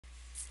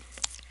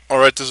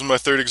Alright, this is my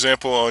third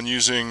example on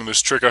using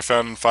this trick I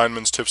found in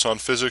Feynman's Tips on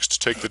Physics to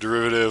take the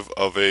derivative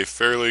of a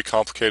fairly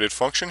complicated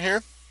function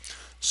here.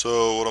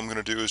 So what I'm going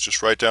to do is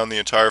just write down the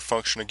entire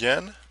function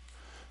again.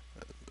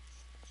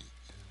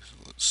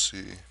 Let's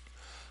see.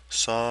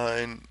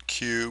 Sine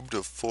cubed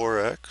of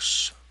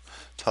 4x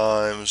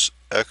times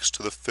x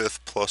to the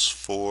fifth plus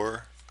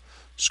 4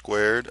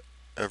 squared,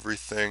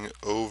 everything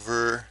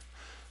over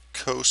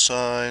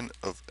cosine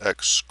of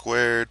x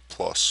squared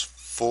plus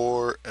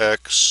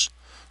 4x,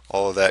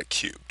 all of that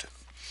cubed.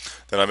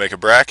 Then I make a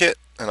bracket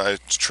and I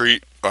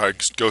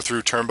go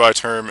through term by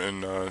term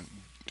and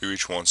do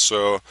each one.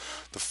 So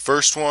the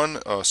first one,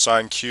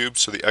 sine cubed,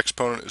 so the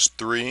exponent is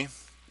 3.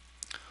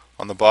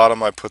 On the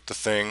bottom I put the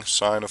thing,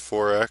 sine of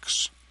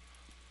 4x,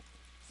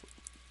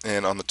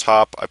 and on the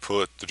top I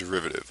put the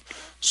derivative,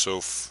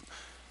 so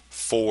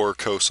 4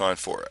 cosine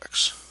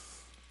 4x.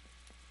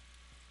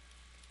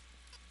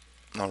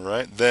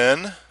 Alright,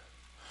 then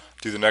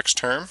do the next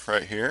term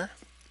right here.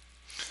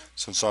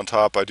 Since on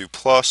top I do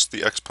plus,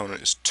 the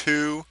exponent is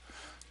 2,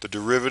 the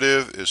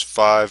derivative is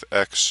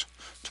 5x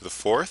to the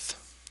fourth,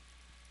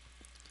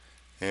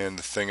 and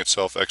the thing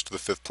itself, x to the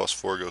fifth plus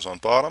 4, goes on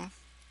bottom.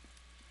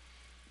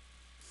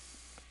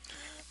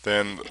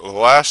 Then the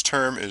last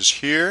term is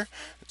here,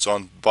 it's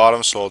on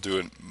bottom, so I'll do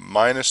a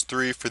minus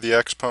 3 for the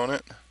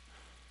exponent.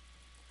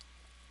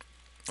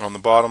 On the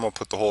bottom I'll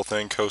put the whole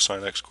thing,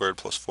 cosine x squared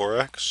plus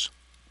 4x.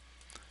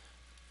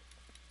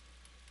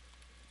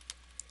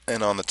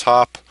 And on the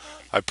top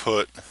I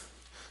put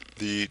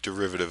the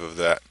derivative of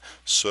that.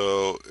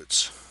 So I'm going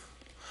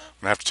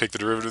to have to take the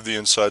derivative of the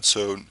inside,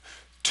 so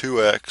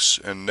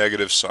 2x and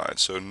negative sign.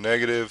 So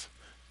negative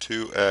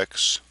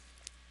 2x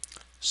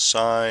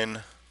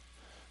sine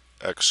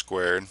x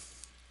squared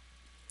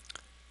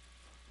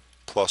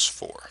plus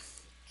 4.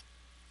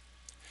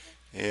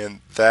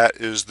 And that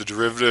is the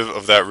derivative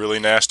of that really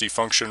nasty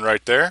function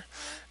right there.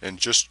 And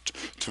just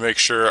to make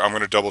sure, I'm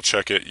going to double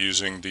check it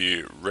using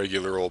the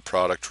regular old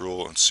product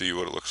rule and see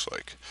what it looks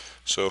like.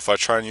 So if I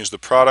try and use the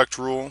product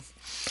rule,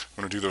 I'm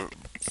going to do the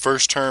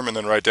first term and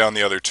then write down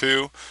the other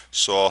two.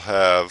 So I'll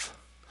have,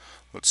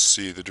 let's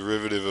see, the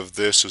derivative of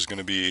this is going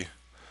to be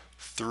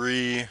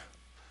 3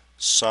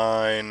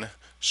 sine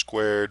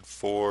squared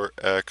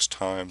 4x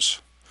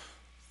times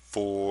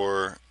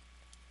 4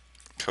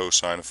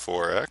 cosine of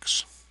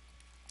 4x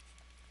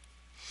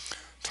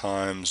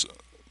times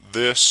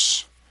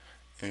this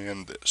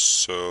and this.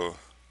 So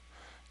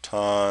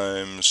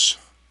times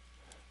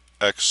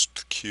x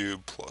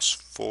cubed plus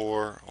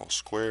 4 all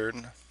squared.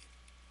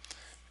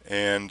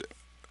 And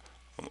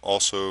I'm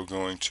also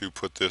going to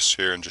put this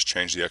here and just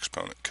change the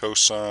exponent.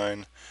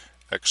 Cosine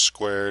x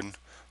squared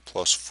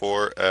plus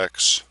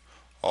 4x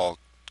all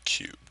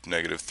cubed,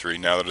 negative 3.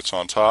 Now that it's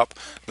on top,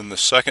 then the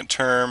second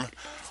term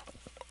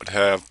would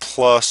have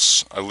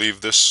plus, I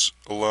leave this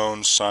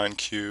alone, sine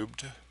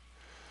cubed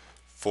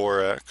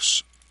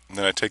 4x. And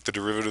then I take the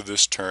derivative of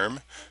this term,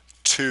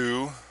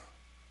 2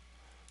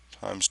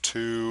 times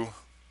 2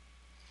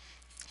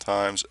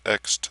 times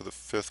x to the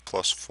fifth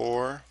plus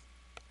 4.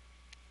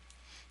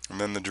 And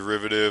then the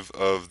derivative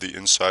of the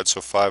inside,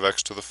 so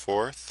 5x to the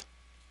fourth.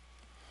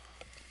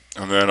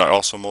 And then I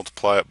also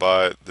multiply it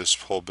by this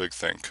whole big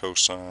thing,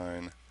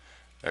 cosine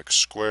x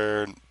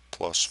squared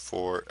plus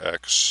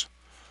 4x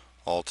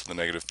all to the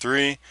negative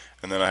 3.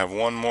 And then I have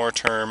one more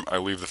term. I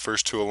leave the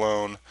first two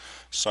alone,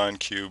 sine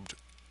cubed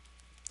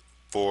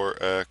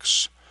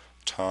 4x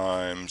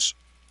times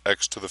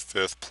x to the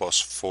fifth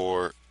plus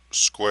 4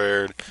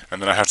 squared.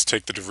 And then I have to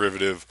take the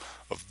derivative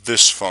of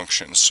this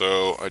function.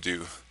 So I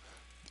do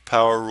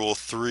power rule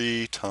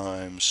 3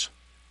 times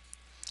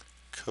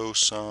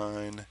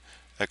cosine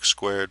x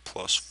squared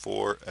plus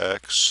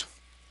 4x.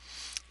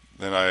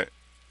 Then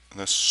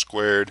this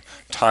squared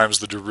times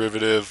the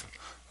derivative.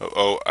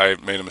 Oh, I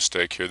made a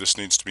mistake here. This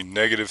needs to be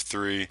negative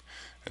 3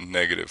 and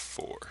negative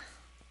 4.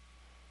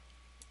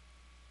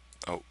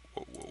 Oh,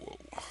 whoa, whoa, whoa.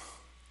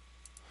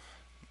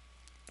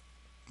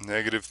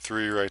 Negative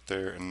 3 right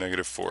there and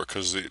negative 4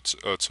 because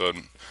it's a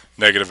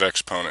negative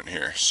exponent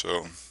here.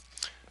 So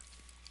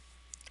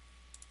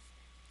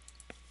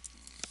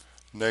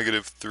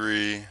negative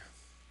 3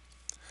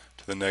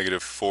 to the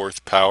negative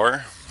fourth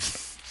power,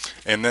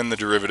 and then the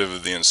derivative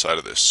of the inside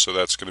of this. So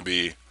that's going to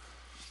be,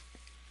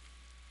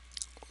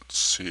 let's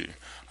see,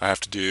 I have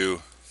to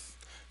do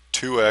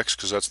 2x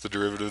because that's the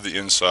derivative of the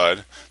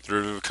inside. The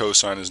derivative of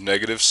cosine is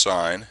negative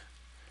sine,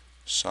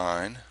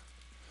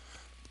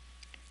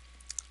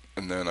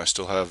 and then I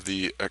still have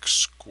the x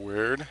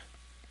squared,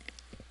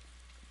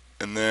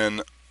 and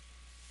then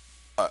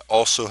I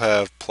also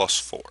have plus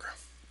 4.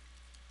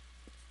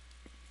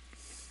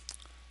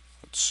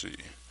 Let's see.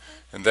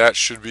 And that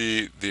should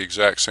be the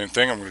exact same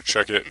thing. I'm going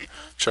to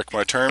check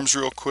my terms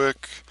real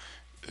quick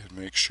and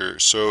make sure.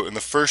 So in the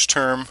first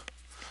term,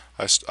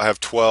 I have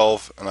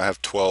 12 and I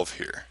have 12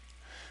 here.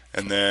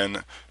 And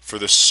then for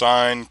the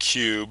sine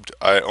cubed,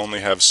 I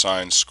only have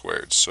sine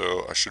squared.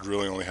 So I should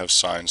really only have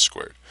sine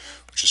squared,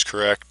 which is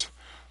correct.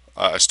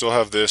 I still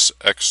have this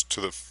x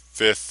to the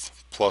fifth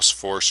plus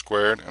 4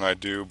 squared, and I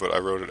do, but I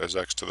wrote it as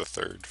x to the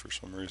third for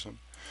some reason.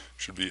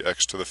 It should be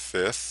x to the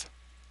fifth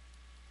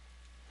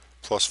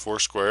plus 4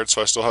 squared,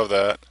 so I still have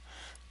that.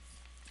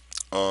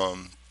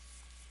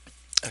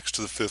 X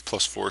to the fifth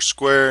plus 4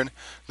 squared.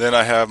 Then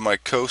I have my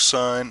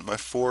cosine, my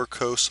 4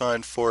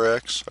 cosine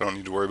 4x. I don't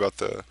need to worry about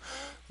the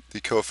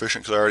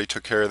coefficient because I already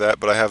took care of that,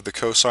 but I have the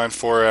cosine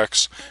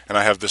 4x, and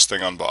I have this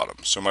thing on bottom.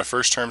 So my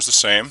first term is the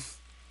same.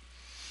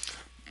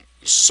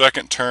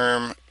 Second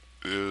term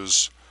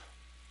is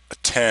a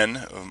 10,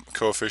 a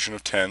coefficient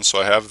of 10,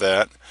 so I have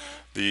that.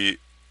 The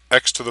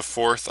x to the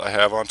fourth I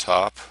have on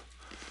top.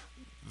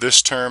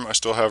 This term I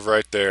still have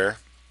right there,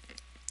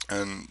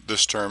 and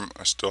this term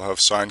I still have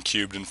sine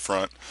cubed in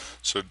front.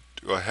 So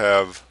do I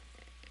have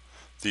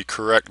the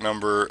correct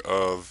number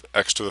of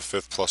x to the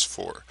fifth plus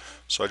 4?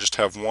 So I just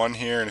have 1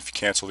 here, and if you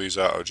cancel these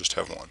out, I would just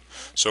have 1.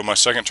 So my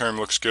second term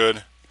looks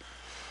good.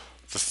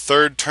 The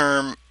third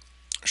term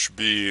should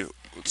be,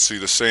 let's see,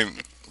 the same,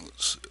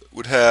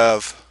 would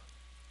have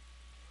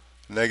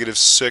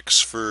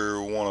 -6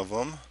 for one of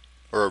them,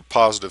 or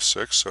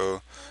 +6,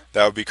 so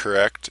that would be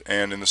correct.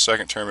 And in the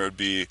second term it would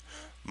be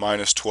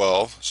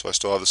 -12, so I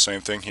still have the same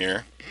thing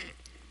here.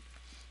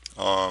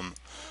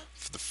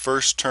 For the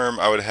first term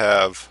I would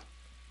have,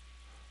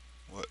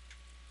 what?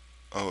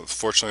 Oh,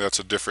 fortunately that's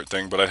a different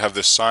thing, but I'd have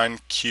this sine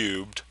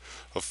cubed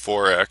of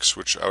 4x,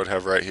 which I would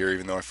have right here,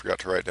 even though I forgot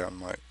to write down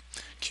my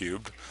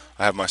cubed.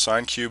 I have my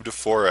sine cubed of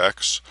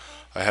 4x.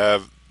 I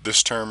have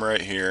this term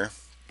right here.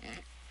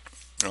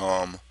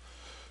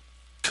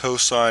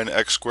 Cosine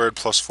x squared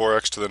plus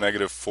 4x to the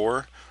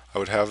 -4. I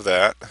would have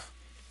that.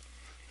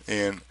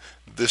 And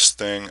this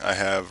thing I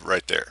have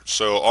right there.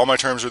 So all my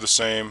terms are the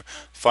same.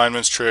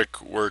 Feynman's trick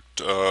worked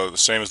the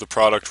same as the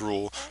product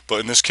rule, but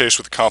in this case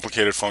with a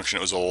complicated function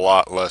it was a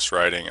lot less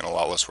writing and a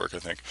lot less work, I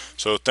think.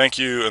 So thank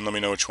you, and let me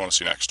know what you want to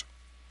see next.